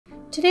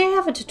Today I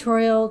have a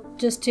tutorial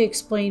just to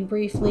explain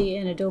briefly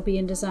in Adobe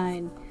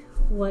InDesign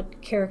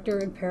what character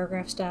and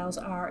paragraph styles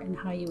are and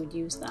how you would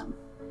use them.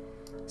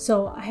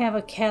 So I have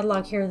a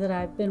catalog here that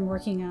I've been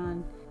working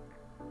on,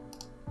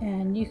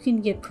 and you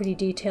can get pretty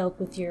detailed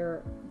with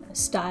your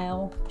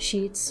style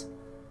sheets,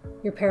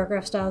 your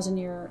paragraph styles and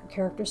your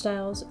character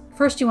styles.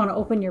 First you want to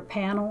open your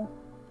panel.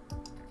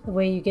 The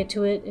way you get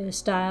to it is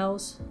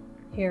styles.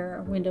 Here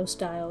are window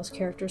styles,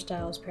 character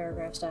styles,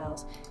 paragraph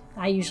styles.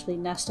 I usually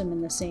nest them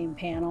in the same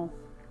panel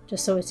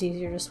just so it's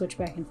easier to switch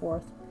back and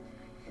forth.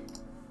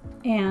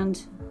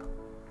 And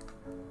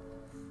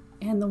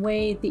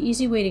the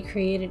easy way to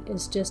create it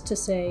is just to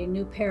say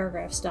new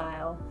paragraph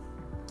style,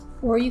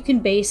 or you can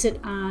base it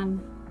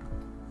on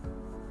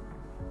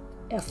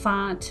a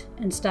font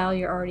and style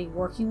you're already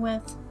working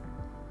with.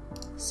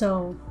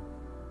 So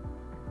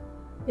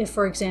if,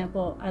 for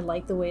example, I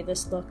like the way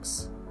this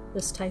looks,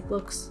 this type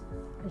looks,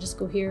 I just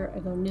go here, I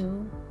go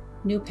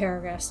new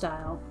paragraph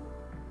style,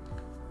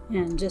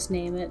 and just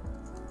name it.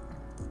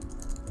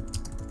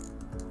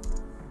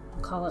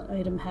 I'll call it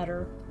item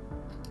header.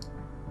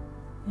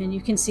 And you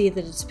can see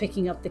that it's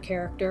picking up the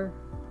character.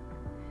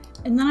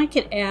 And then I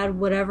could add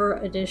whatever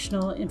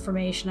additional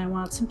information I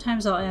want.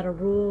 Sometimes I'll add a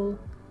rule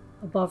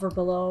above or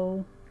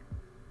below,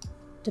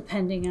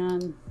 depending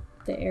on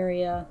the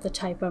area, the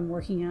type I'm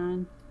working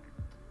on.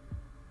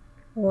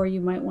 Or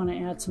you might want to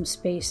add some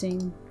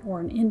spacing or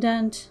an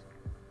indent.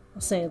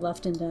 I'll say a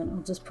left indent.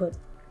 I'll just put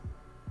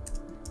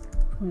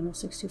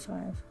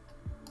 0.0625.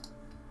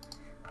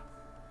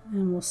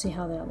 And we'll see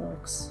how that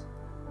looks.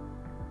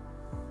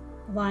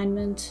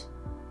 Alignment.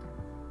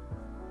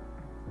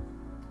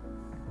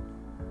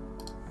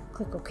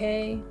 Click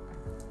OK.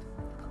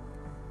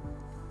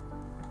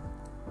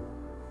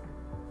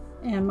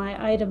 And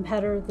my item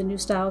header, the new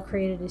style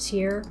created, is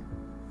here.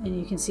 And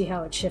you can see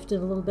how it shifted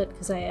a little bit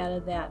because I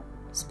added that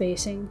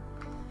spacing.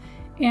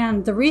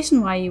 And the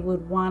reason why you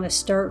would want to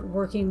start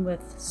working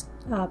with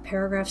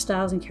paragraph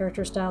styles and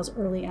character styles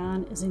early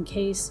on is in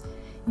case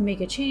you make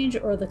a change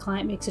or the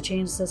client makes a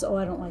change and says, oh,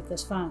 I don't like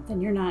this font.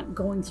 Then you're not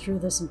going through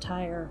this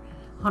entire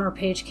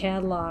 100-page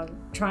catalog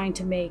trying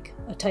to make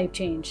a type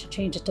change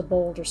it to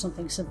bold or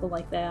something simple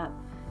like that.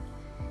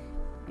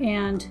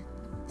 And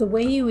the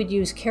way you would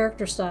use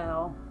character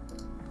style,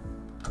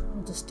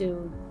 I'll just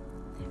do,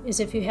 is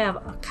if you have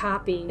a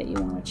copy that you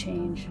want to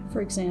change.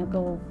 For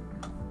example,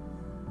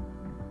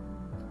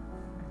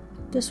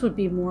 this would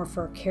be more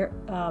for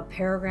a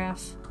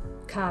paragraph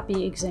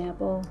copy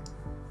example.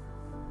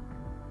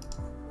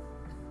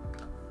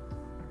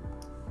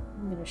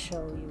 I'm going to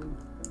show you.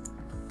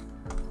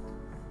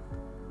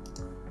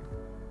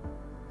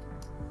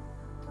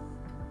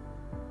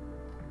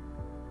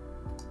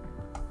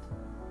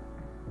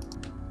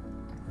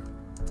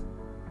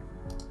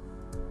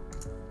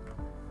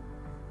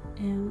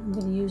 And I'm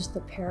going to use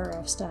the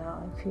paragraph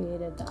style I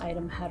created, the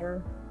item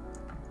header.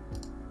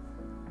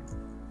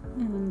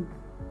 And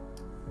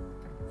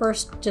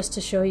first, just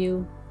to show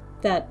you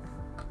that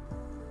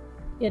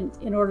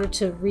in order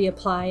to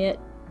reapply it,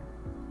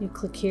 you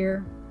click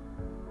here,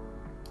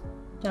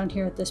 down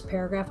here at this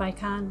paragraph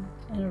icon,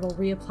 and it'll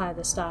reapply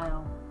the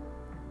style.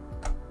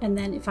 And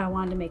then if I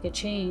wanted to make a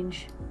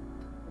change,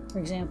 for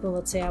example,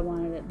 let's say I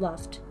wanted it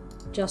left,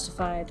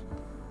 justified,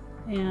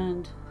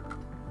 and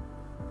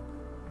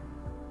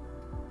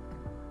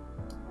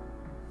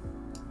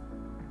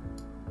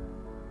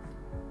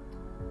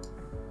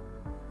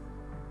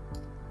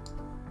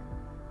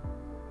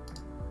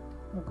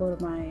I'll go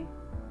to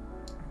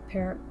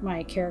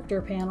my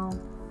character panel,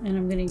 and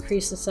I'm going to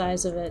increase the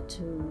size of it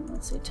to,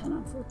 let's say,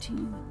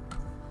 10/14.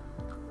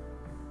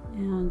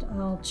 And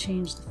I'll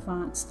change the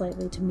font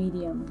slightly to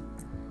medium.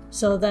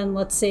 So then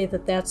let's say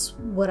that that's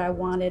what I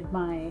wanted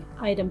my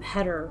item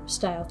header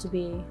style to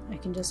be. I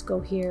can just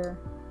go here,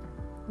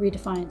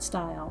 redefine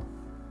style.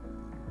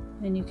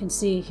 And you can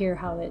see here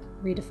how it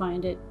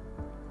redefined it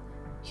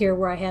here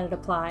where I had it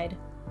applied.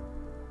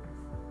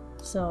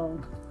 So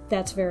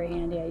that's very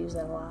handy. I use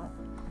that a lot.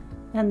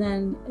 And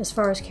then as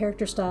far as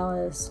character style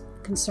is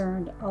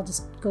concerned, I'll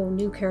just go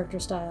new character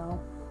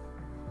style.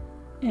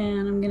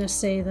 And I'm going to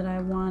say that I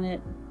want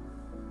it,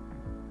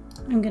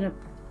 I'm going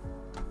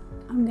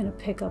to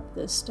pick up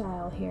this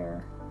style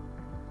here.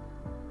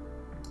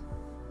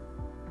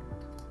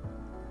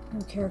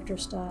 New character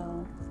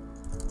style,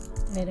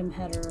 item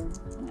header.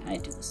 I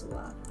do this a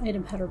lot.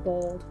 Item header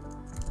bold.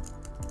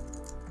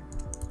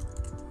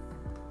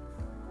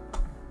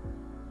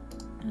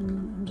 And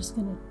I'm just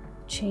going to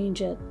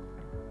change it.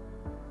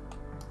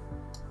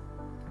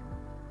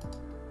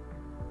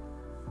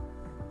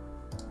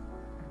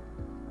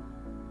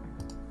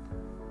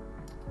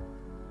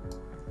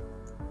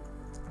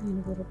 I'm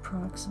going to go to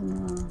Proxima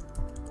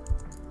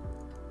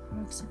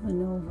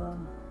Nova.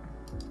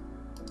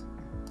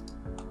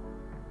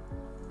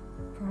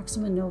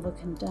 Proxima Nova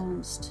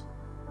condensed.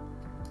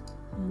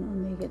 And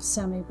I'll make it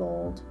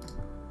semi-bold.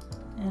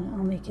 And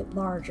I'll make it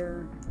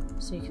larger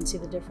so you can see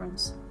the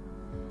difference.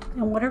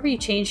 And whatever you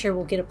change here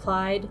will get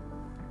applied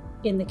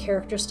in the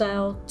character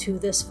style to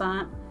this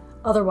font.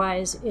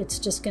 Otherwise, it's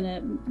just going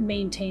to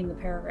maintain the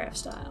paragraph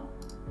style.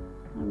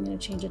 I'm going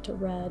to change it to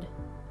red.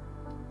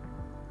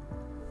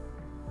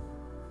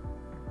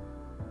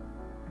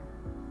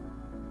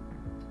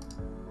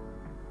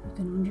 You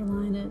can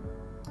underline it.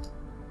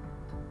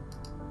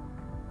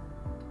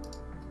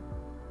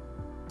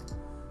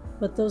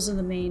 But those are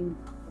the main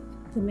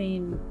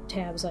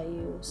tabs I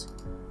use.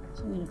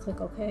 So I'm going to click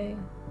OK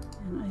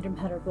and item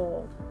header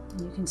bold,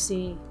 and you can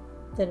see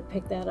that it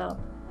picked that up.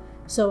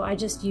 So I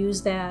just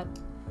use the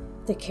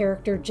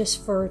character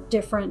just for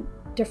different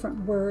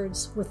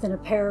words within a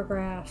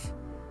paragraph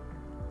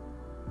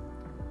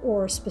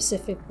or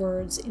specific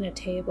words in a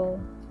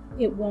table.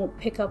 It won't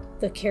pick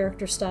up the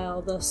character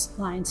style, the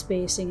line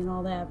spacing and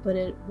all that, but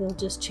it will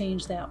just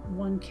change that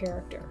one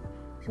character.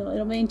 So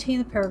it'll maintain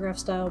the paragraph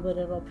style, but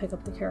it'll pick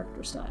up the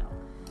character style.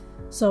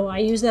 So I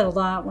use that a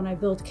lot when I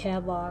build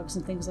catalogs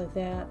and things like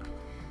that.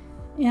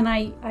 And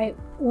I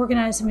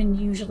organize them and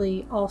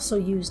usually also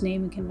use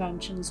naming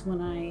conventions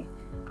when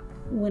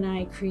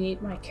I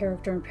create my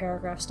character and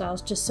paragraph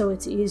styles, just so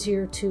it's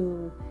easier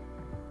to,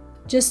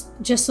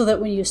 just so that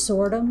when you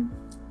sort them,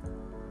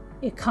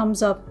 it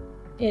comes up,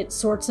 it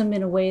sorts them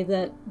in a way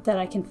that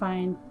I can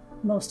find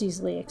most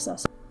easily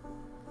accessible.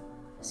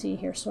 See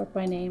here, sort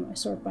by name, I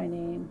sort by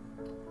name.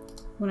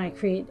 When I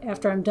create,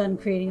 after I'm done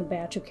creating a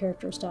batch of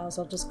character styles,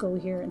 I'll just go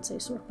here and say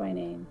sort by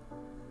name.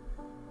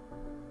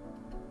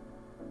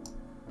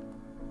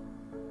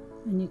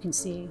 And you can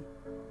see.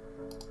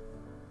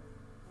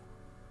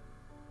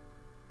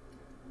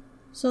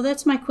 So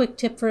that's my quick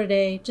tip for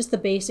today, just the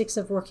basics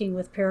of working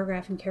with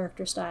paragraph and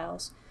character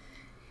styles.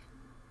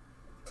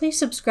 Please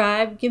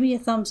subscribe, give me a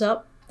thumbs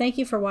up. Thank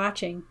you for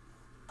watching.